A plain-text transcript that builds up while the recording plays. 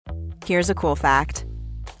Here's a cool fact.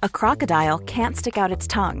 A crocodile can't stick out its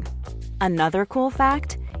tongue. Another cool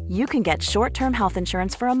fact, you can get short-term health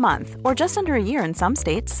insurance for a month or just under a year in some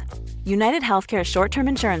states. United Healthcare short-term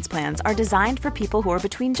insurance plans are designed for people who are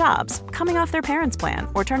between jobs, coming off their parents' plan,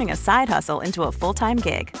 or turning a side hustle into a full-time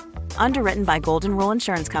gig. Underwritten by Golden Rule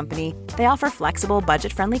Insurance Company, they offer flexible,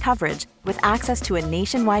 budget-friendly coverage with access to a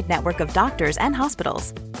nationwide network of doctors and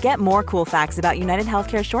hospitals. Get more cool facts about United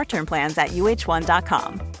Healthcare short-term plans at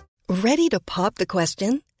uh1.com. Ready to pop the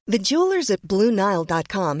question? The jewelers at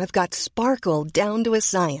BlueNile.com have got sparkle down to a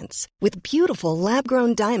science with beautiful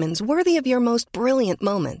lab-grown diamonds worthy of your most brilliant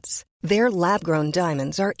moments. Their lab-grown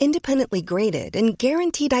diamonds are independently graded and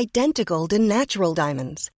guaranteed identical to natural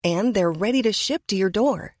diamonds, and they're ready to ship to your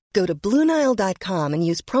door. Go to BlueNile.com and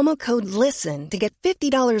use promo code LISTEN to get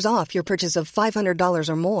 $50 off your purchase of $500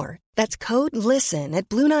 or more. That's code LISTEN at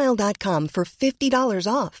BlueNile.com for $50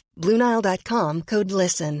 off. BlueNile.com, code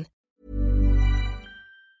LISTEN.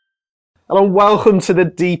 Hello and welcome to the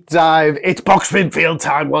deep dive. It's box midfield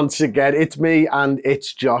time once again. It's me and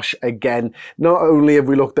it's Josh again. Not only have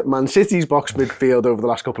we looked at Man City's box midfield over the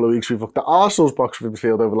last couple of weeks, we've looked at Arsenal's box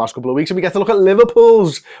midfield over the last couple of weeks, and we get to look at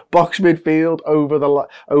Liverpool's box midfield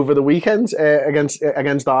over the weekend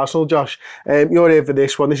against Arsenal. Josh, you're here for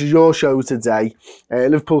this one. This is your show today.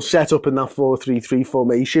 Liverpool set up in that 4-3-3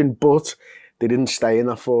 formation, but they didn't stay in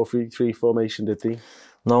that 4-3-3 formation, did they?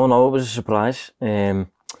 No, it was a surprise.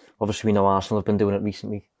 Obviously, we know Arsenal have been doing it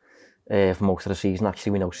recently for most of the season.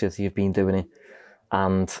 Actually, we know City have been doing it.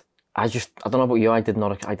 And I don't know about you, I did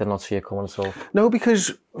not see it coming at all. No,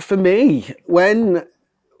 because for me, when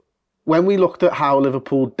we looked at how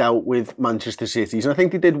Liverpool dealt with Manchester City, and I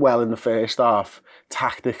think they did well in the first half,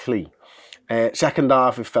 tactically. Second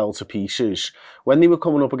half, it fell to pieces. When they were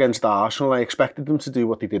coming up against Arsenal, I expected them to do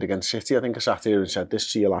what they did against City. I think I sat here and said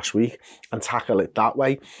this to you last week, and tackle it that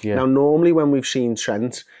way. Yeah. Now, normally when we've seen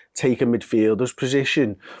Trent take a midfielder's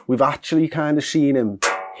position, we've actually kind of seen him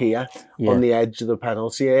here on the edge of the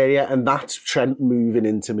penalty area, and that's Trent moving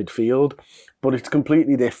into midfield. But it's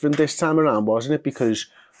completely different this time around, wasn't it? Because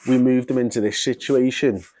we moved him into this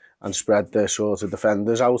situation and spread the sort of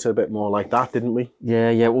defenders out a bit more like that, didn't we?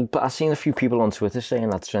 Yeah. Well, but I've seen a few people on Twitter saying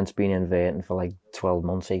that Trent's been inverting for like 12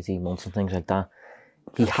 months, 18 months and things like that.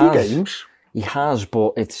 He has,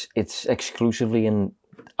 but it's exclusively in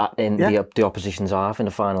the opposition's half in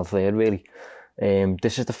the final third, really.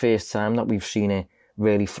 This is the first time that we've seen it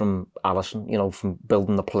really from Alisson, from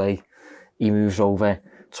building the play. He moves over,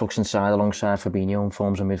 tucks inside alongside Fabinho and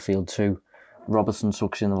forms a midfield two. Robertson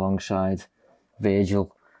tucks in alongside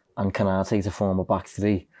Virgil and Kanate to form a back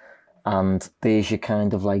three. And there's your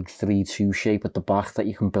kind of like 3-2 shape at the back that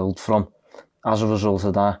you can build from. As a result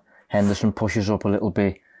of that, Henderson pushes up a little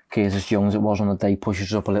bit. Curtis Jones, it was on the day,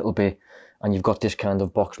 pushes up a little bit. And you've got this kind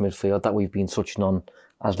of box midfield that we've been touching on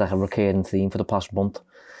as like a recurring theme for the past month.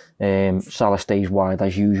 Salah stays wide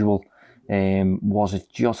as usual. Was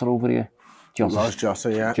it Jota over here? It was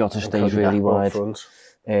Jota, yeah. Jota stays really wide.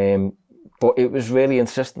 But it was really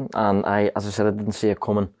interesting, and as I said, I didn't see it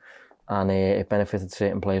coming. And it benefited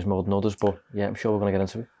certain players more than others, but yeah, I'm sure we're going to get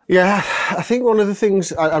into it. Yeah, I think one of the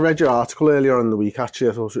things, I read your article earlier on in the week, actually,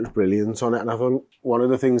 I thought it was brilliant on it, and I think one of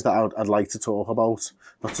the things that I'd like to talk about,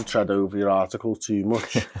 not to tread over your article too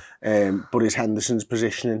much, but is Henderson's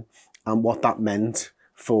positioning and what that meant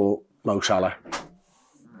for Mo Salah.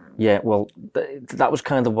 Yeah, well, that was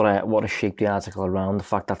kind of what I shaped the article around, the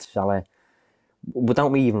fact that Salah,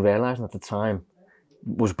 without me even realising at the time,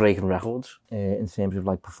 was breaking records in terms of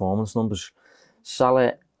like performance numbers.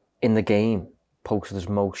 Salah in the game posted his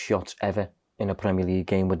most shots ever in a Premier League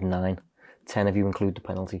game with 9. 10 if you include the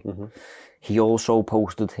penalty. Mm-hmm. He also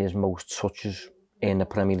posted his most touches in a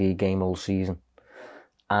Premier League game all season,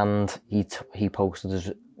 and he posted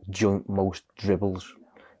his joint most dribbles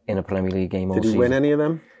in a Premier League game all season. Did he win any of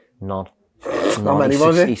them? None. How many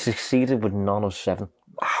was it? He succeeded with none of 7.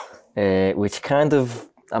 Wow. Which kind of,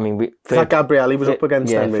 I mean, that Gabriel he was up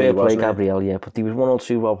against them, really, fair play Gabriel, yeah, but there was 1 or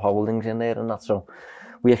 2 Rob Holdings in there and that, so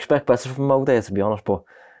we expect better from Mo there, to be honest, but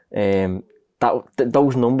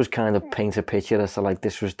those numbers kind of paint a picture as to like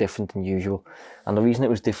this was different than usual, and the reason it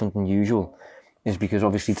was different than usual is because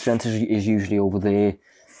obviously Trent is usually over there,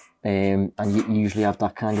 and you usually have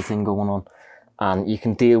that kind of thing going on, and you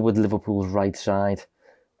can deal with Liverpool's right side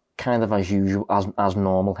kind of as usual, as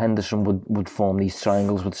normal. Henderson would form these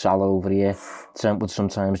triangles with Salah over here. Trent would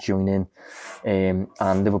sometimes join in,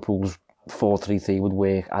 and Liverpool's 4-3-3 would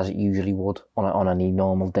work as it usually would on any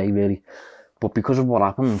normal day, really. But because of what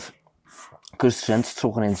happened, because Trent's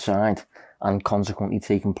tucking inside and consequently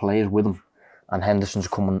taking players with him, and Henderson's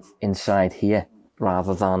coming inside here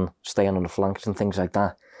rather than staying on the flanks and things like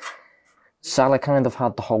that, Salah kind of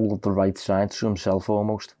had the whole of the right side to himself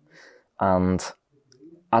almost, and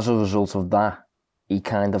as a result of that, he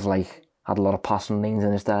kind of like had a lot of passing lanes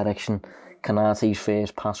in his direction. Kanate's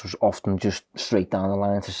first pass was often just straight down the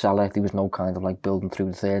line to Salah. There was no kind of like building through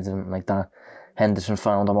the thirds and like that. Henderson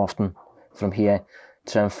found him often from here.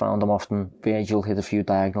 Trent found him often. Virgil hit a few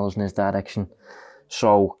diagonals in his direction.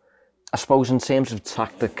 So I suppose in terms of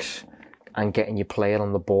tactics and getting your player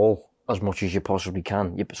on the ball as much as you possibly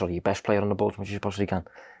can, your best player on the ball as much as you possibly can,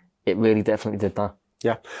 it really definitely did that.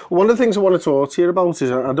 Yeah. Well, one of the things I want to talk to you about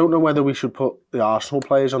is, I don't know whether we should put the Arsenal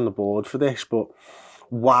players on the board for this, but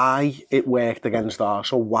why it worked against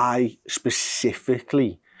Arsenal, why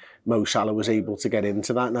specifically Mo Salah was able to get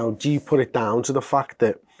into that. Now, do you put it down to the fact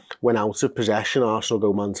that when out of possession, Arsenal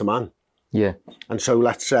go man-to-man? Yeah. And so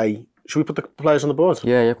let's say, should we put the players on the board?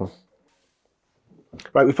 Yeah, cool.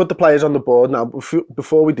 Right, we put the players on the board. Now,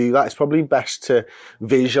 before we do that, it's probably best to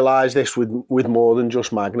visualise this with more than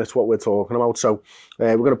just magnets, what we're talking about. So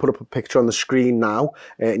we're going to put up a picture on the screen now,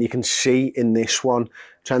 and you can see in this one,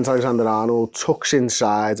 Trent Alexander-Arnold tucks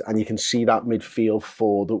inside, and you can see that midfield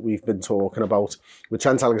four that we've been talking about, with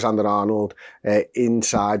Trent Alexander-Arnold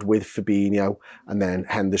inside with Fabinho, and then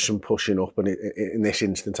Henderson pushing up, and in this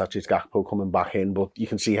instance actually it's Gakpo coming back in, but you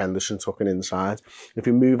can see Henderson tucking inside. If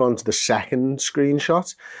we move on to the second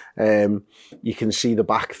screenshot, you can see the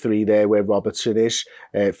back three there where Robertson is,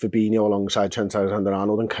 Fabinho alongside Trent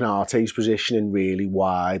Alexander-Arnold, and Kanate's positioning really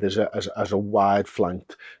wide as a wide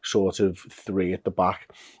flanked sort of three at the back.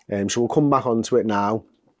 So we'll come back onto it now,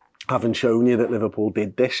 having shown you that Liverpool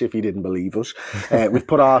did this, if you didn't believe us. We've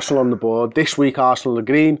put Arsenal on the board. This week, Arsenal are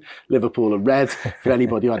green, Liverpool are red. For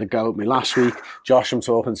anybody who had a go at me last week, Josh, I'm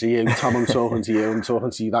talking to you. Tom, I'm talking to you. I'm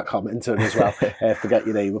talking to you, that commenter as well. Forget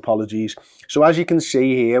your name, apologies. So as you can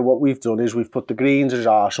see here, what we've done is we've put the greens as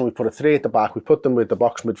Arsenal. We've put a three at the back. We've put them with the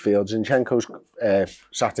box midfield. Zinchenko's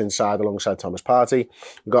sat inside alongside Thomas Partey.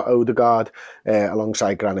 We've got Odegaard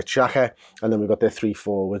alongside Granit Xhaka. And then we've got their three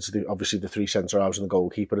forwards, obviously the three centre-halves and the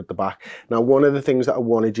goalkeeper at the back. Now, one of the things that I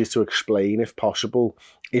wanted you to explain, if possible,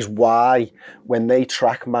 is why when they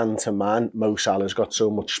track man-to-man, Mo Salah's got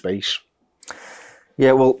so much space.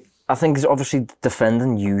 Yeah, well, I think it's obviously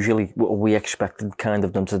defending usually, we expected kind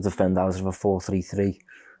of them to defend out of a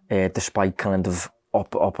 4-3-3, despite kind of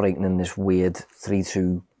operating in this weird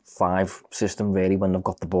 3-2-5 system really when they've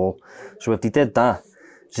got the ball. So if they did that,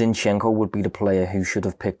 Zinchenko would be the player who should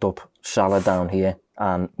have picked up Salah down here,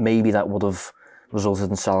 and maybe that would have resulted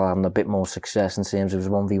in Salah having a bit more success in terms of his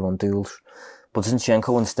 1v1 duels. But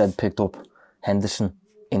Zinchenko instead picked up Henderson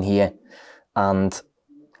in here, and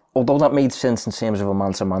although that made sense in terms of a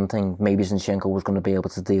man-to-man thing, maybe Zinchenko was going to be able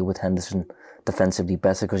to deal with Henderson defensively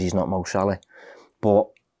better because he's not Mo Salah. But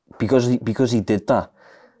because he did that,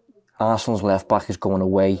 Arsenal's left-back is going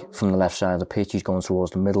away from the left side of the pitch, he's going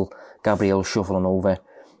towards the middle, Gabriel's shuffling over.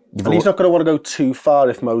 And he's not going to want to go too far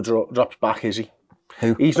if Mo drops back, is he?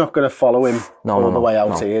 Who? He's not going to follow him all the way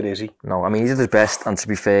out here, is he? No, I mean, he did his best, and to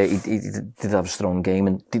be fair, he did have a strong game,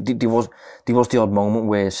 and there was the odd moment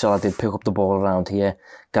where Salah did pick up the ball around here,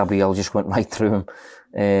 Gabriel just went right through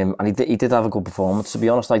him, and he did have a good performance. To be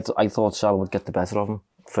honest, I thought Salah would get the better of him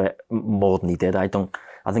for more than he did. I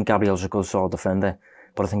think Gabriel's a good solid defender,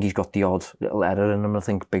 but I think he's got the odd little error in him, I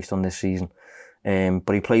think, based on this season.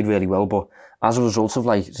 But he played really well, but as a result of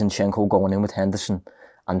like Zinchenko going in with Henderson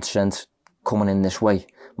and Trent coming in this way,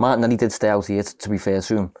 Martinelli did stay out here to be fair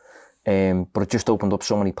to him, but it just opened up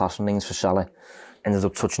so many passing lanes for Salah, ended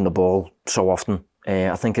up touching the ball so often.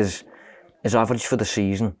 I think his average for the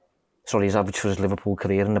season, his average for his Liverpool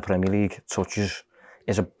career in the Premier League touches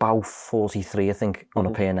is about 43, I think, on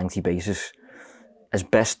a per 90 basis. His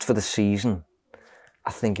best for the season,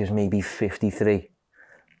 I think, is maybe 53.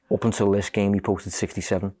 Up until this game, he posted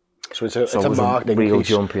 67. So it's a marked increase. Real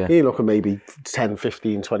jump, yeah. You're looking maybe 10,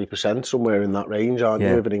 15, 20%, somewhere in that range, aren't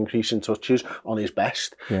you, of an increase in touches on his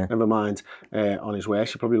best. Yeah. Never mind on his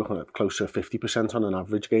worst. You're probably looking at closer to 50% on an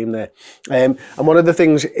average game there. And one of the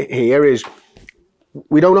things here is,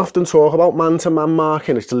 we don't often talk about man-to-man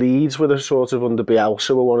marking. It's Leeds with a sort of under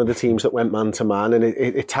Bielsa were one of the teams that went man-to-man, and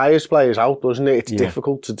it tires players out, doesn't it? It's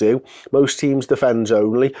difficult to do. Most teams defend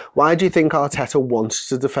zonally. Why do you think Arteta wants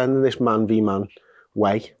to defend in this man-v-man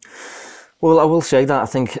way? Well, I will say that I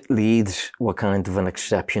think Leeds were kind of an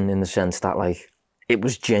exception in the sense that like it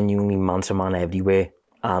was genuinely man-to-man everywhere,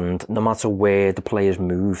 and no matter where the players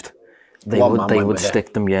moved, they would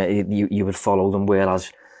stick them. Yeah, you would follow them. Whereas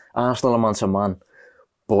Arsenal are man-to-man,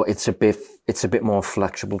 but it's a bit more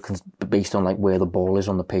flexible based on like where the ball is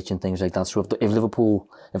on the pitch and things like that. So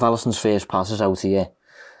if Alisson's first pass is out here,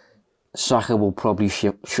 Saka will probably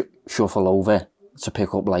shuffle over to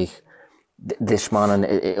pick up like this man, and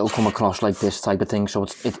it'll come across like this type of thing. So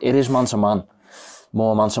it is man to man,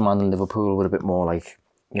 more man to man than Liverpool, with a bit more like,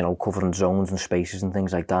 you know, covering zones and spaces and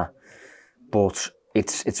things like that. But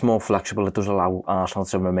it's more flexible. It does allow Arsenal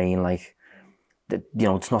to remain like, you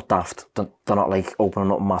know, it's not daft. They're not like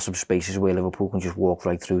opening up massive spaces where Liverpool can just walk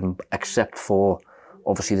right through them, except for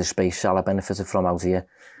obviously the space Salah benefited from out here.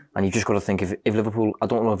 And you've just got to think, if Liverpool, I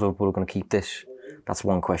don't know if Liverpool are going to keep this. That's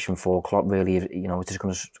one question for Klopp, really. You know, it's just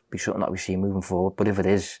going to be something that we see moving forward. But if it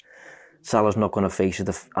is, Salah's not going to face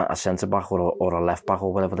a centre-back or a left-back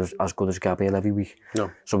or whatever as good as Gabriel every week.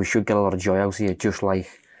 No. So we should get a lot of joy out here, just like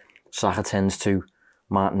Saka tends to,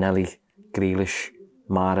 Martinelli, Grealish,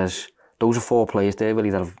 Mahrez. Those are 4 players there, really,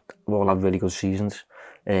 that have all had really good seasons.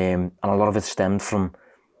 And a lot of it stemmed from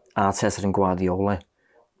Arteta and Guardiola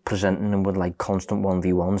presenting them with like constant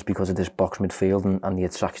 1v1s because of this box midfield and the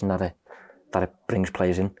attraction that it brings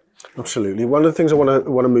players in. Absolutely. One of the things I want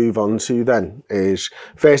to move on to then is,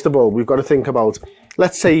 first of all, we've got to think about,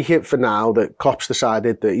 let's say for now that Klopp's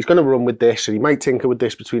decided that he's going to run with this, and he might tinker with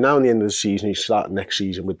this between now and the end of the season. He's starting next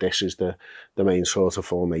season with this as the main sort of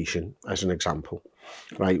formation, as an example.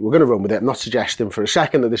 Right, we're going to run with it. I'm not suggesting for a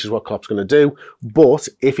second that this is what Klopp's going to do, but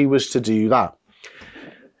if he was to do that,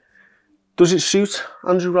 does it suit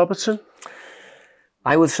Andrew Robertson?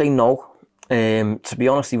 I would say no. To be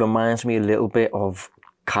honest, he reminds me a little bit of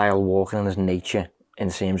Kyle Walker in his nature, in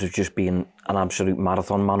terms of just being an absolute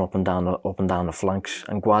marathon man up and down the flanks.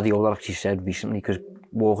 And Guardiola actually said recently, because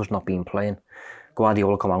Walker's not been playing,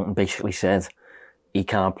 Guardiola come out and basically said he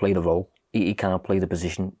can't play the role. He can't play the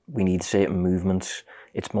position. We need certain movements.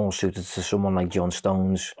 It's more suited to someone like John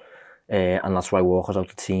Stones, and that's why Walker's out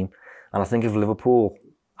the team. And I think if Liverpool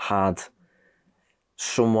had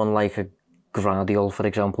someone like a Gvardiol, for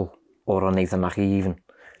example, or a Nathan Ake even,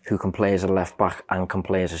 who can play as a left back and can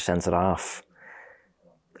play as a centre half,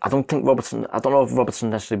 I don't know if Robertson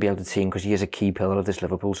necessarily be out of the team, because he is a key pillar of this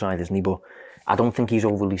Liverpool side, isn't he? But I don't think he's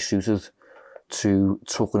overly suited to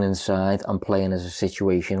tucking inside and playing as a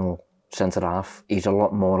situational centre half. He's a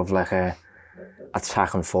lot more of like a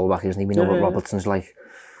attacking fullback, isn't he? We know what Robertson's like.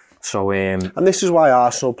 So, and this is why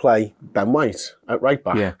Arsenal play Ben White at right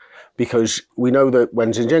back. Yeah. Because we know that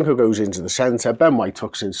when Zinchenko goes into the centre, Ben White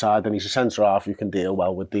tucks inside, and he's a centre half who can deal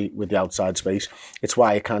well with the outside space. It's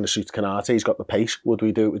why it kind of suits Konate. He's got the pace. Would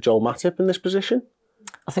we do it with Joel Matip in this position?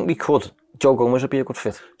 I think we could. Joe Gomez would be a good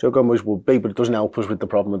fit. Joe Gomez would be, but it doesn't help us with the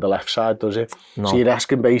problem with the left side, does it? No. So you're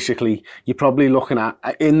asking, basically, you're probably looking at,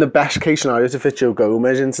 in the best case scenario, to fit Joe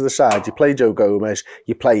Gomez into the side, you play Joe Gomez,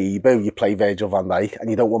 you play Ebo, you play Virgil van Dijk, and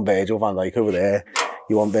you don't want Virgil van Dijk over there.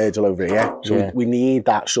 You want Virgil over here. So we need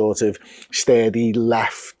that sort of steady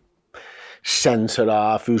left centre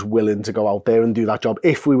half who's willing to go out there and do that job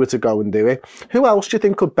if we were to go and do it. Who else do you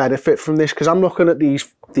think could benefit from this? Because I'm looking at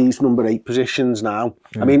these number 8 positions now.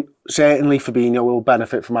 I mean, certainly Fabinho will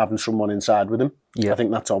benefit from having someone inside with him. Yeah. I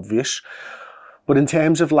think that's obvious. But in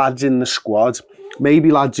terms of lads in the squad,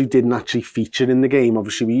 maybe lads who didn't actually feature in the game.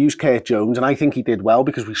 Obviously, we used Kurt Jones, and I think he did well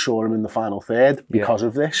because we saw him in the final third because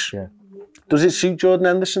of this. Yeah. Does it suit Jordan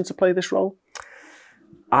Henderson to play this role?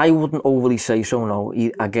 I wouldn't overly say so, no.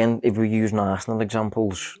 Again, if we're using Arsenal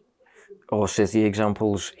examples or City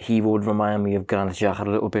examples, he would remind me of Granit Xhaka a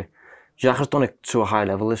little bit. Xhaka's done it to a high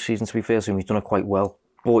level this season, to be fair to him. He's done it quite well.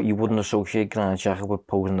 But you wouldn't associate Granit Xhaka with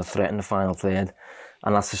posing a threat in the final third.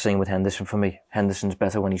 And that's the same with Henderson for me. Henderson's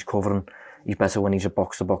better when he's covering. He's better when he's a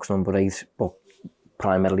box-to-box number 8, but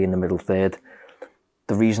primarily in the middle third.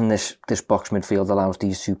 The reason this box midfield allows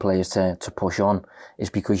these two players to push on is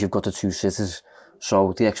because you've got the two sitters.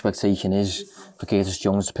 So the expectation is for Curtis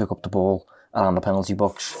Jones to pick up the ball around the penalty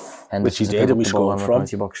box. Which he did, and we scored from.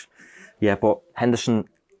 Yeah, but Henderson,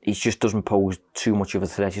 he just doesn't pose too much of a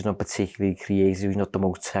threat. He's not particularly creative. He's not the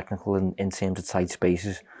most technical in terms of tight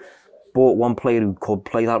spaces. But one player who could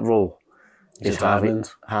play that role is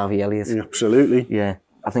Harvey Elliott. Yeah, absolutely. Yeah,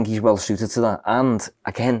 I think he's well suited to that. And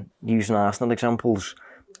again, using Arsenal examples,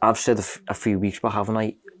 I've said a few weeks back, haven't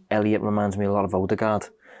I? Elliott reminds me a lot of Odegaard.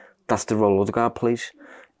 That's the role Odegaard plays.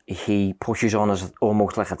 He pushes on as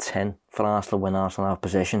almost like a 10 for Arsenal when Arsenal have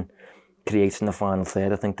possession, creates in the final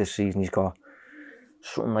third. I think this season he's got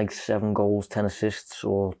something like 7 goals, 10 assists,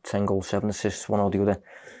 or 10 goals, 7 assists, one or the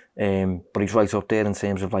other. But he's right up there in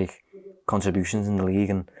terms of like contributions in the league.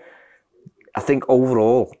 And I think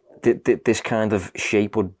overall, this kind of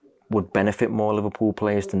shape would benefit more Liverpool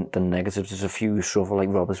players than negatives. There's a few who suffer, like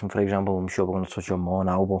Robertson, for example. I'm sure we're going to touch on more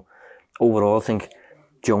now. But overall, I think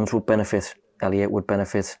Jones would benefit, Elliott would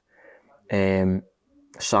benefit,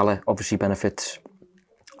 Salah obviously benefits,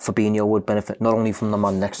 Fabinho would benefit, not only from the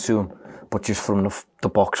man next to him, but just from the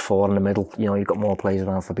box 4 in the middle, you know, you've got more players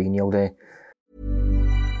around Fabinho there.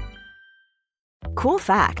 Cool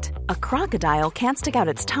fact, a crocodile can't stick out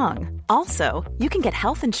its tongue. Also, you can get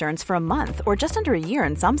health insurance for a month or just under a year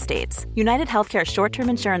in some states. United Healthcare short-term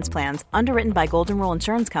insurance plans, underwritten by Golden Rule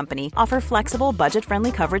Insurance Company, offer flexible,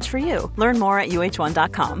 budget-friendly coverage for you. Learn more at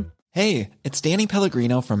uh1.com. Hey, it's Danny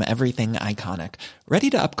Pellegrino from Everything Iconic. Ready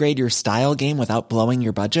to upgrade your style game without blowing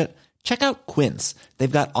your budget? Check out Quince.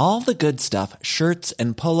 They've got all the good stuff, shirts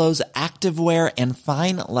and polos, activewear, and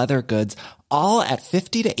fine leather goods, all at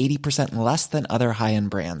 50 to 80% less than other high-end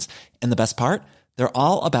brands. And the best part? They're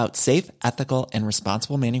all about safe, ethical, and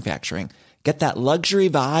responsible manufacturing. Get that luxury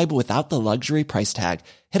vibe without the luxury price tag.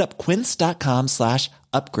 Hit up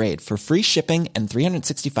quince.com/upgrade for free shipping and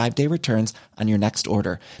 365-day returns on your next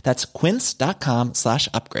order. That's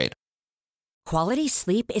quince.com/upgrade. Quality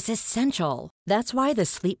sleep is essential. That's why the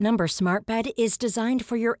Sleep Number Smart Bed is designed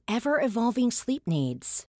for your ever-evolving sleep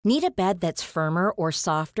needs. Need a bed that's firmer or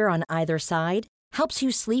softer on either side? Helps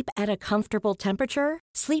you sleep at a comfortable temperature?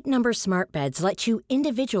 Sleep Number Smart Beds let you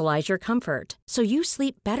individualize your comfort, so you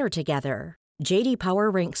sleep better together. J.D.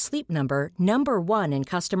 Power ranks Sleep Number number 1 in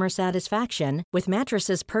customer satisfaction with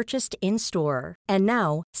mattresses purchased in-store. And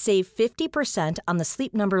now, save 50% on the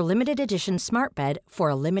Sleep Number Limited Edition Smart Bed for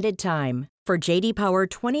a limited time. For J.D. Power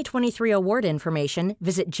 2023 award information,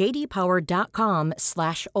 visit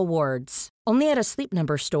jdpower.com/awards. Only at a Sleep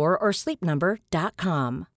Number store or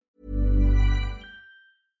sleepnumber.com.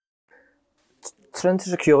 Trent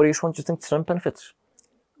is a curious one. Do you think Trent benefits?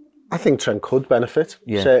 I think Trent could benefit,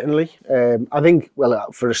 certainly. I think, well,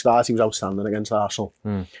 for a start, he was outstanding against Arsenal.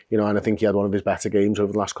 You know, and I think he had one of his better games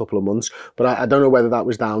over the last couple of months. But I don't know whether that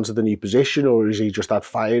was down to the new position, or is he just had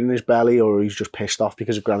fire in his belly, or he's just pissed off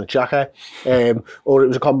because of Granit Xhaka, or it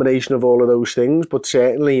was a combination of all of those things. But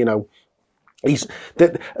certainly, you know, and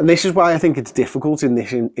this is why I think it's difficult in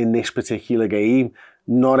this particular game.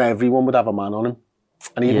 Not everyone would have a man on him.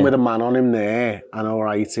 And even with a man on him there, and all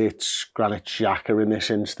right, it's Granit Xhaka in this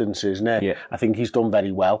instance, isn't it? Yeah. I think he's done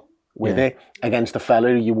very well with it against a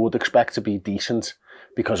fella you would expect to be decent,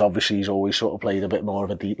 because obviously he's always sort of played a bit more of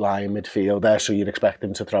a deep lying midfielder, so you'd expect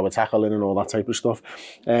him to throw a tackle in and all that type of stuff.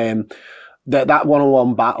 That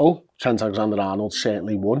one-on-one battle, Trent Alexander-Arnold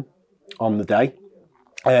certainly won on the day.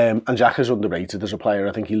 And Xhaka's underrated as a player.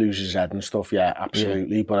 I think he loses his head and stuff,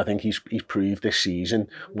 absolutely. Yeah. But I think he's proved this season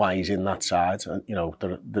why he's in that side. And, you know,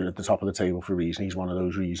 they're at the top of the table for a reason. He's one of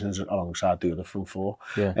those reasons alongside the other front four.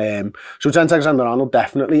 Yeah. So Trent Alexander-Arnold,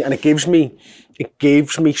 definitely. And it gives me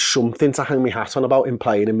something to hang my hat on about him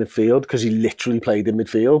playing in midfield, because he literally played in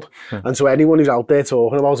midfield. And so anyone who's out there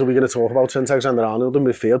talking about, are we going to talk about Trent Alexander-Arnold in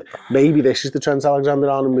midfield? Maybe this is the Trent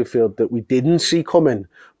Alexander-Arnold midfield that we didn't see coming,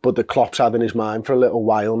 but that Klopp's had in his mind for a little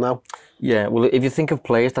while now. Yeah, well, if you think of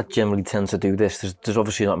players that generally tend to do this, there's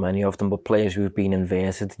obviously not many of them, but players who have been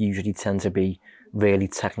inverted usually tend to be really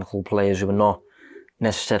technical players who are not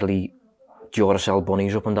necessarily Duracell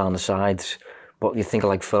bunnies up and down the sides. But you think of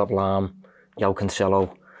like Philip Lahm, João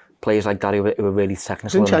Cancelo, players like that who are really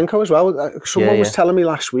technical. Zinchenko as well. Someone was telling me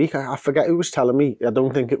last week, I forget who was telling me, I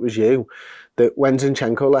don't think it was you, that when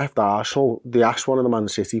Zinchenko left Arsenal, they asked one of the Man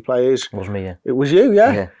City players. It was me, yeah. It was you,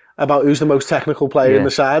 yeah. About who's the most technical player in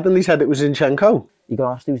the side, and he said it was Zinchenko. You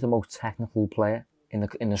got asked who's the most technical player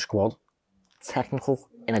in the squad. Technical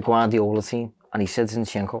in a Guardiola team, and he said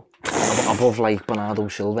Zinchenko. Above like Bernardo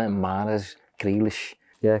Silva and Mahrez, Grealish.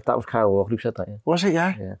 Yeah, that was Kyle Walker who said that. Yeah. Was it?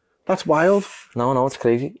 Yeah. That's wild. No, it's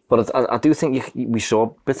crazy. But I do think we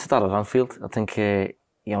saw bits of that at Anfield. I think you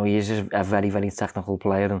know, he is a very, very technical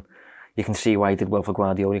player, and you can see why he did well for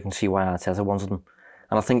Guardiola. You can see why Arteta wanted him.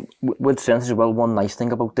 And I think with Trent as well, one nice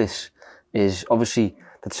thing about this is obviously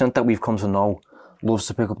the Trent that we've come to know loves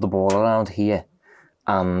to pick up the ball around here,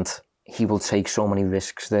 and he will take so many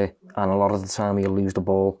risks there. And a lot of the time he'll lose the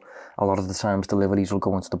ball. A lot of the times deliveries will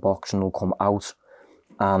go into the box and they'll come out.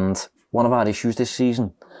 And one of our issues this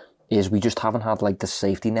season is we just haven't had like the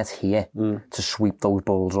safety net here to sweep those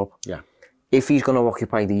balls up. Yeah. If he's going to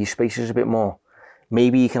occupy these spaces a bit more,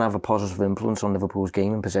 maybe he can have a positive influence on Liverpool's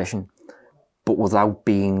game in possession, but without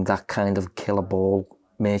being that kind of killer ball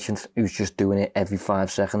merchant who's just doing it every 5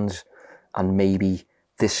 seconds. And maybe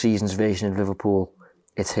this season's version of Liverpool,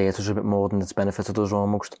 it's hurt us a bit more than it's benefited us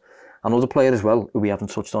almost. Another player as well, who we haven't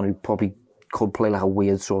touched on, who probably could play like a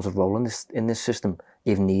weird sort of role in this system,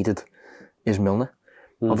 if needed, is Milner.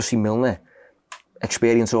 Obviously Milner,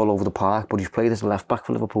 experience all over the park, but he's played as a left back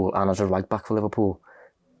for Liverpool and as a right back for Liverpool.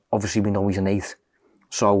 Obviously we know he's an 8.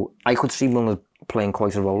 So I could see Milner playing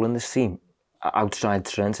quite a role in this team. Outside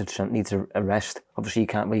Trent, if Trent needs a rest. Obviously he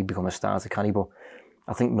can't really become a starter, can he? But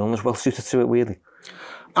I think Milner's well suited to it, weirdly.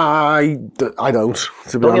 I don't,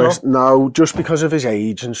 to be honest. No, just because of his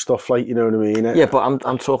age and stuff, like, you know what I mean? Yeah, but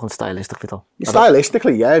I'm talking stylistically, though.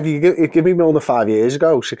 Stylistically, yeah. If you give me more than 5 years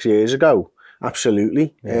ago, 6 years ago,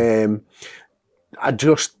 absolutely. Yeah. I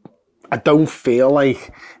don't feel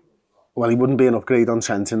like, well, he wouldn't be an upgrade on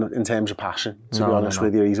Trent in terms of passing, to be honest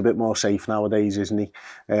with you. He's a bit more safe nowadays, isn't he?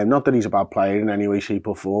 Not that he's a bad player in any way, shape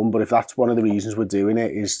or form, but if that's one of the reasons we're doing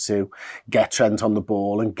it, is to get Trent on the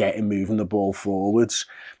ball and get him moving the ball forwards,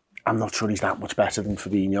 I'm not sure he's that much better than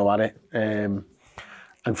Fabinho at it. And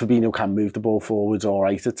Fabinho can move the ball forwards all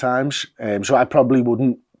right at times. So I probably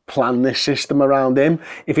wouldn't plan this system around him.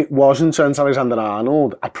 If it wasn't Trent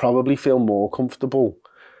Alexander-Arnold, I'd probably feel more comfortable.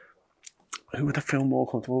 Who would I feel more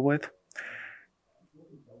comfortable with?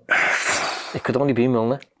 It could only be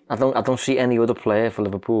Milner. I don't see any other player for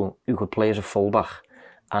Liverpool who could play as a fullback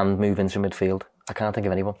and move into midfield. I can't think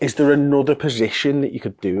of anyone. Is there another position that you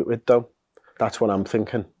could do it with, though? That's what I'm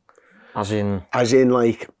thinking. As in,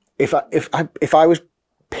 like, if I was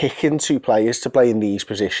picking two players to play in these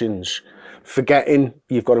positions, forgetting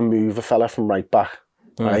you've got to move a fella from right back,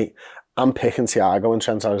 right? I'm picking Thiago and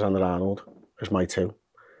Trent Alexander-Arnold as my two.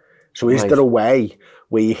 So is there a way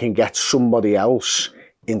where you can get somebody else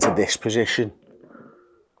into this position?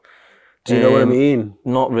 Do you know what I mean?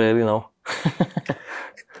 Not really, no.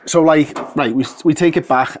 So, like, right, we take it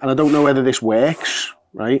back, and I don't know whether this works,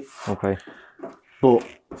 right? Okay. But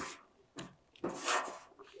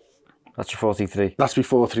that's your 4-3-3. That's your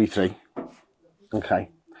 4-3-3. Okay.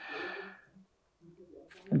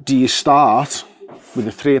 Do you start with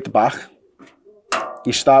the three at the back?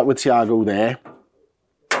 You start with Thiago there.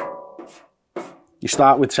 You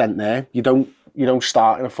start with Trent there. You don't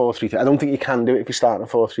start in a 4-3-3. I don't think you can do it if you start in a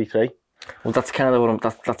 4-3-3. Well, that's kind of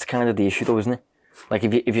that's kind of the issue, though, isn't it? Like,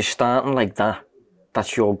 if you're starting like that,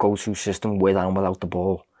 that's your go-to system with and without the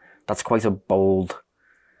ball. That's quite a bold,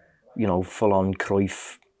 full-on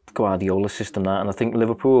Cruyff, Guardiola system, that. And I think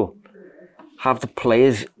Liverpool have the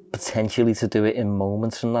players potentially to do it in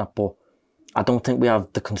moments and that, but I don't think we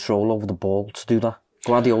have the control over the ball to do that.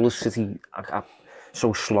 Guardiola's City are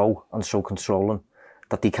so slow and so controlling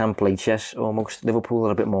that they can play chess almost. Liverpool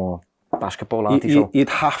are a bit more basketball, aren't they? You'd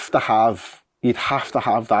have to have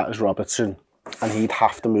that as Robertson, and he'd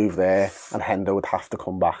have to move there, and Hendo would have to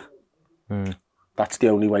come back. That's the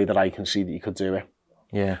only way that I can see that you could do it.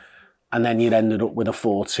 Yeah. And then you'd ended up with a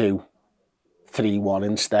 4-2-3-1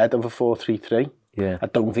 instead of a 4-3-3. Yeah. I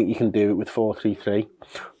don't think you can do it with 4-3-3.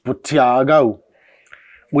 But Thiago,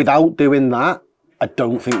 without doing that, I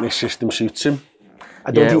don't think this system suits him.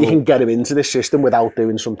 I don't think you can get him into this system without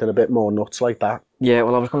doing something a bit more nuts like that. Yeah,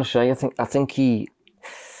 well, I was going to say, I think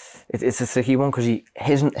it's a tricky one, because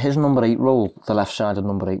his number 8 role, the left-sided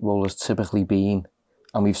number 8 role, has typically been,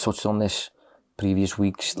 and we've touched on this previous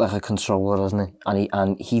weeks, like a controller, hasn't it?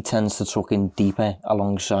 And he tends to tuck in deeper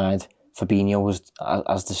alongside Fabinho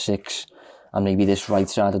as the 6, and maybe this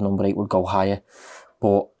right-sided number 8 would go higher.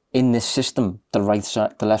 But in this system, the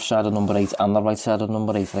left-sided number 8 and the right-sided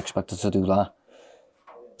number 8 are expected to do that.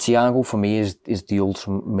 Thiago, for me, is the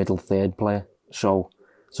ultimate middle third player. So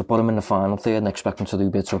to put him in the final third and expect him to do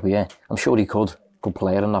bits up here, I'm sure he could. Good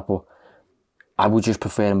player in that, but I would just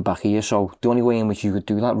prefer him back here. So the only way in which you could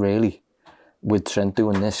do that, really, with Trent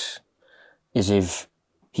doing this, is if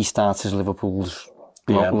he starts as Liverpool's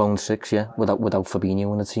lone 6, without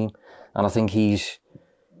Fabinho in the team. And I think he's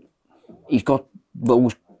got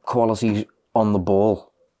those qualities on the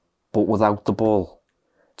ball, but without the ball,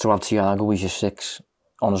 to have Thiago as your 6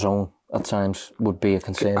 on his own at times would be a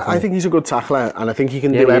concern for me. I think he's a good tackler, and I think he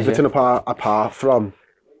can do everything apart from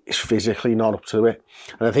he's physically not up to it.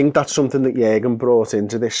 And I think that's something that Jürgen brought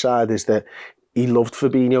into this side, is that he loved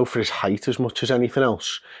Fabinho for his height as much as anything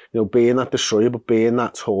else. Being that destroyer, but being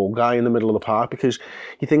that tall guy in the middle of the park. Because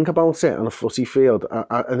you think about it on a footy field,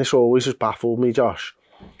 and this always has baffled me, Josh.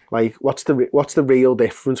 Like, what's the real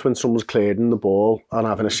difference when someone's clearing the ball and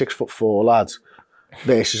having a 6'4" lad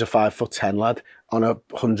versus a 5'10" lad on a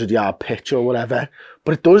 100-yard pitch or whatever?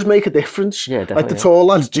 But it does make a difference. Yeah, definitely. Like, the tall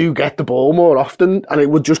lads do get the ball more often, and it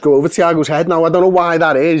would just go over Thiago's head. Now, I don't know why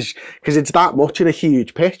that is, because it's that much in a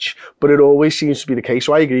huge pitch, but it always seems to be the case.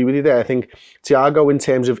 So I agree with you there. I think Thiago, in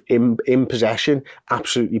terms of in possession,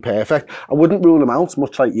 absolutely perfect. I wouldn't rule him out,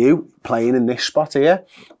 much like you, playing in this spot here,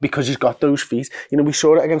 because he's got those feet. We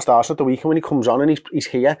saw it against Arsenal the weekend when he comes on and he's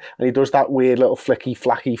here, and he does that weird little flacky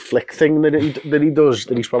flick thing that he does,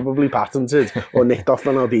 that he's probably patented or nicked off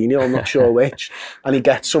Ronaldinho, I'm not sure which. And he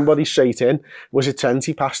gets somebody straight in. Was it Trent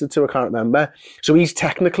he passed it to? I can't remember. So he's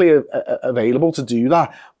technically available to do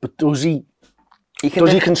that, but does he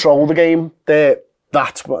control the game there?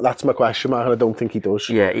 That's my question mark, and I don't think he does.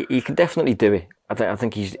 Yeah, he can definitely do it. I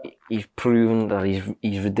think he's proven that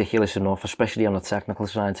he's ridiculous enough, especially on the technical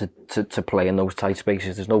side, to play in those tight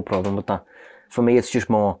spaces. There's no problem with that. For me, it's just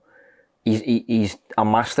more he's a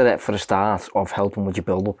master at, for a start, of helping with your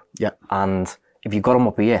build up. Yeah. And if you've got him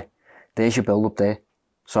up here, there's your build up there.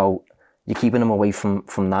 So you're keeping him away from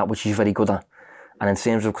that, which he's very good at. And in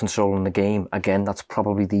terms of controlling the game, again, that's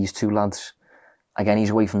probably these two lads. Again,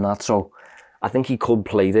 he's away from that. So I think he could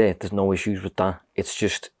play there. There's no issues with that. It's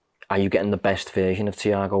just, are you getting the best version of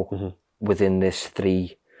Thiago within this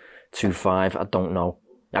 3-2-5? I don't know.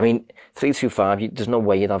 I mean, 3-2-5, there's no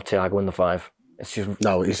way you'd have Thiago in the 5. It's just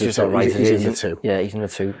he's just he's in the 2. Yeah, he's in the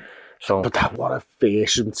 2. So, but that, what a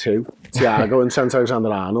fearsome 2, Thiago and Trent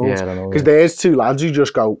Alexander-Arnold. Yeah, I don't know. Because there's two lads who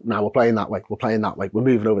just go, now we're playing that way, we're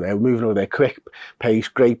moving over there, quick pace,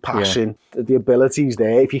 great passing. Yeah. The ability's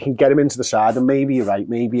there. If you can get him into the side, and maybe you're right,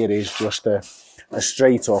 maybe it is just a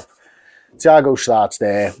straight up. Thiago starts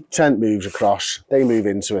there, Trent moves across, they move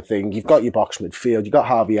into a thing. You've got your box midfield, you've got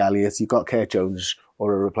Harvey Elliott, you've got Kurt Jones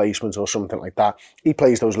or a replacement or something like that. He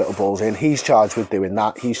plays those little balls in. He's charged with doing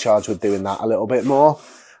that. He's charged with doing that a little bit more.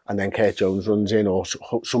 And then Kurt Jones runs in, or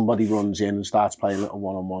somebody runs in and starts playing little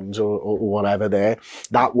one-on-ones or whatever there.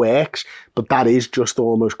 That works, but that is just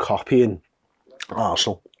almost copying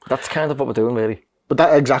Arsenal. That's kind of what we're doing, really. But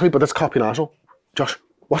that's copying Arsenal. Josh,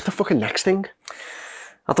 what's the fucking next thing?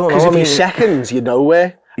 I don't know. Because if you're seconds, you're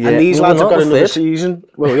nowhere. Yeah. And these lads have got another season.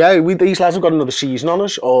 Well, yeah, these lads have got another season on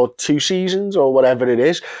us, or 2 seasons, or whatever it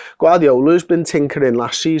is. Guardiola's been tinkering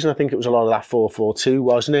last season. I think it was a lot of that 4-4-2,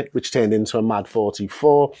 wasn't it? Which turned into a mad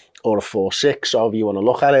 4-2-4 or a 4-6, however you want to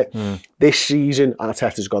look at it. This season,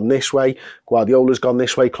 Arteta's gone this way. Guardiola's gone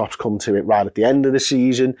this way. Klopp's come to it right at the end of the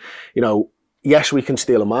season. You know, yes, we can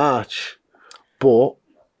steal a march, but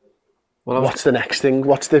what's the next thing?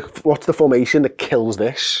 What's the formation that kills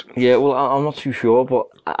this? Yeah, well, I'm not too sure, but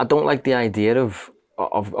I don't like the idea of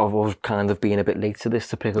us kind of being a bit late to this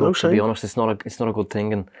to pick it up. To be honest, it's not a good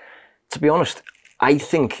thing. And to be honest, I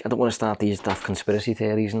think, I don't want to start these daft conspiracy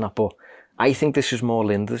theories and that, but I think this is more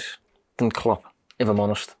Linders than Klopp, if I'm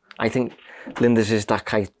honest. I think Linders is that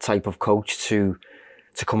type of coach to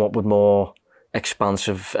come up with more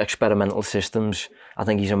expansive, experimental systems. I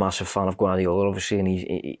think he's a massive fan of Guardiola, obviously, and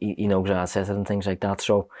he knows Arteta and things like that.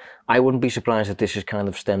 So I wouldn't be surprised if this is kind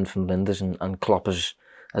of stemmed from Linders and Klopp has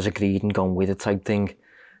agreed and gone with it type thing.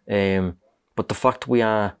 But the fact we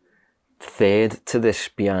are third to this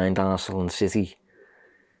behind Arsenal and City,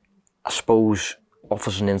 I suppose,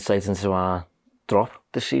 offers an insight into our drop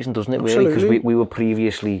this season, doesn't it, really? Because we were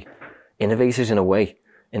previously innovators in a way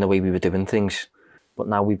we were doing things. But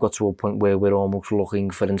now we've got to a point where we're almost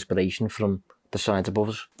looking for inspiration from the sides above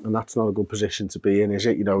us. And that's not a good position to be in, is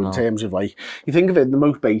it? You know, in terms of, like, you think of it in the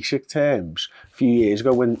most basic terms. A few years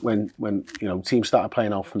ago when you know, teams started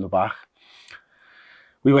playing out from the back,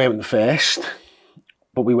 we weren't the first,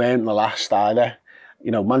 but we weren't the last either.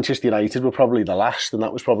 You know, Manchester United were probably the last, and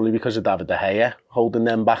that was probably because of David De Gea holding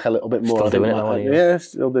them back a little bit more. Still doing it now, yeah,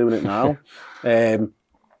 still doing it now. And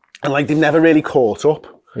like, they've never really caught up.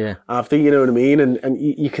 Yeah. After, you know what I mean? And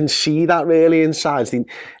you can see that really inside.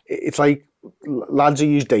 It's like lads who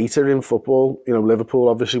use data in football. You know, Liverpool,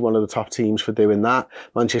 obviously one of the top teams for doing that.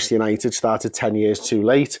 Manchester United started 10 years too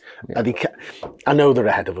late. Yeah. I know they're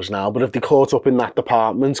ahead of us now, but have they caught up in that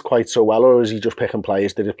department quite so well, or is he just picking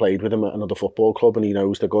players that have played with him at another football club and he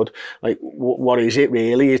knows they're good? Like, what is it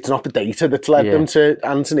really? It's not the data that's led them to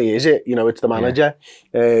Anthony, is it? You know, it's the manager.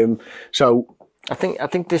 Yeah. So I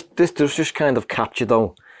think this does just kind of capture,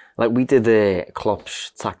 though. Like, we did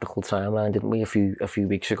Klopp's tactical timeline, didn't we, a few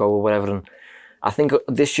weeks ago or whatever, and I think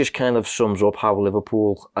this just kind of sums up how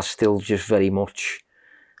Liverpool are still just very much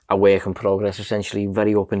a work in progress, essentially,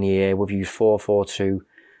 very up in the air. We've used 4-4-2,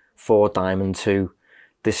 4-diamond-2.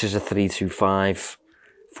 This is a 3-2-5,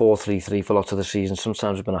 4-3-3 for lots of the season.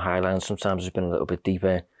 Sometimes it's been a high line, sometimes it's been a little bit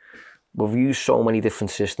deeper. We've used so many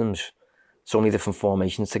different systems, so many different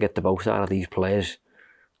formations to get the most out of these players.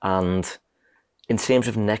 And in terms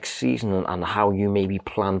of next season and how you maybe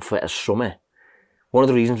plan for a summer, one of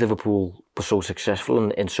the reasons Liverpool was so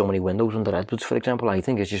successful in so many windows under Edwards, for example, I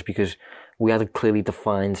think, is just because we had a clearly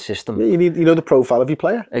defined system. Yeah, you know the profile of your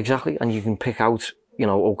player. Exactly, and you can pick out, you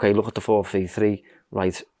know, okay, look at the 4-3-3,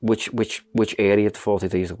 right, which area of the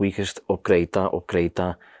 4-3-3 is the weakest, upgrade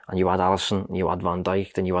that, and you had Alisson, you had Van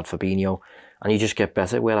Dijk, then you had Fabinho, and you just get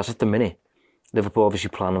better, whereas at the minute, Liverpool obviously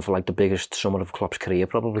planning for like the biggest summer of Klopp's career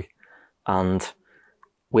probably, and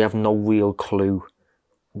we have no real clue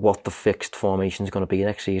what the fixed formation is going to be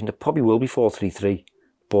next season. It probably will be 4-3-3,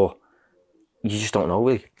 but you just don't know,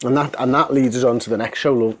 really. And that leads us on to the next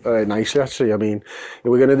show nicely, actually. I mean,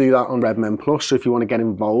 we're going to do that on Redmen Plus, so if you want to get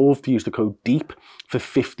involved, use the code DEEP for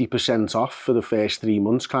 50% off for the first 3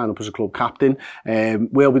 months, sign up as a club captain.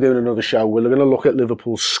 We'll be doing another show. We're going to look at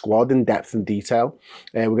Liverpool's squad in depth and detail.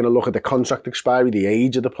 We're going to look at the contract expiry, the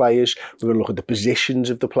age of the players. We're going to look at the positions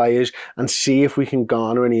of the players and see if we can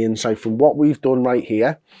garner any insight from what we've done right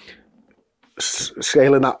here,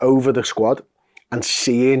 scaling that over the squad, and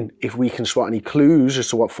seeing if we can spot any clues as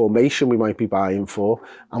to what formation we might be buying for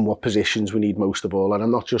and what positions we need most of all. And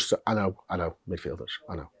I'm not just, I know, midfielders,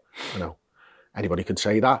 I know. Anybody could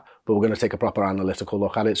say that, but we're going to take a proper analytical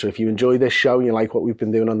look at it. So if you enjoy this show and you like what we've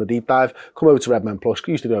been doing on the deep dive, come over to Redmen Plus,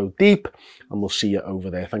 use the code DEEP, and we'll see you over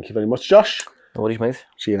there. Thank you very much, Josh. No worries, mate.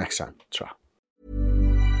 See you next time. Ta.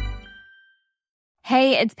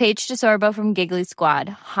 Hey, it's Paige DeSorbo from Giggly Squad.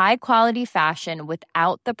 High quality fashion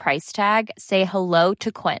without the price tag. Say hello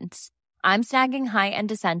to Quince. I'm snagging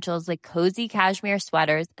high-end essentials like cozy cashmere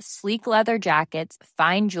sweaters, sleek leather jackets,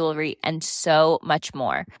 fine jewelry, and so much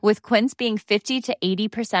more. With Quince being 50 to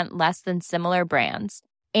 80% less than similar brands.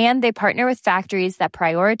 And they partner with factories that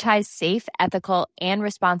prioritize safe, ethical, and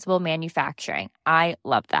responsible manufacturing. I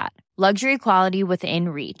love that. Luxury quality within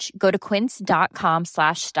reach. Go to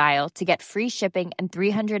quince.com/style to get free shipping and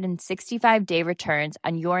 365-day returns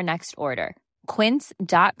on your next order.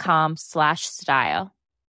 Quince.com/style.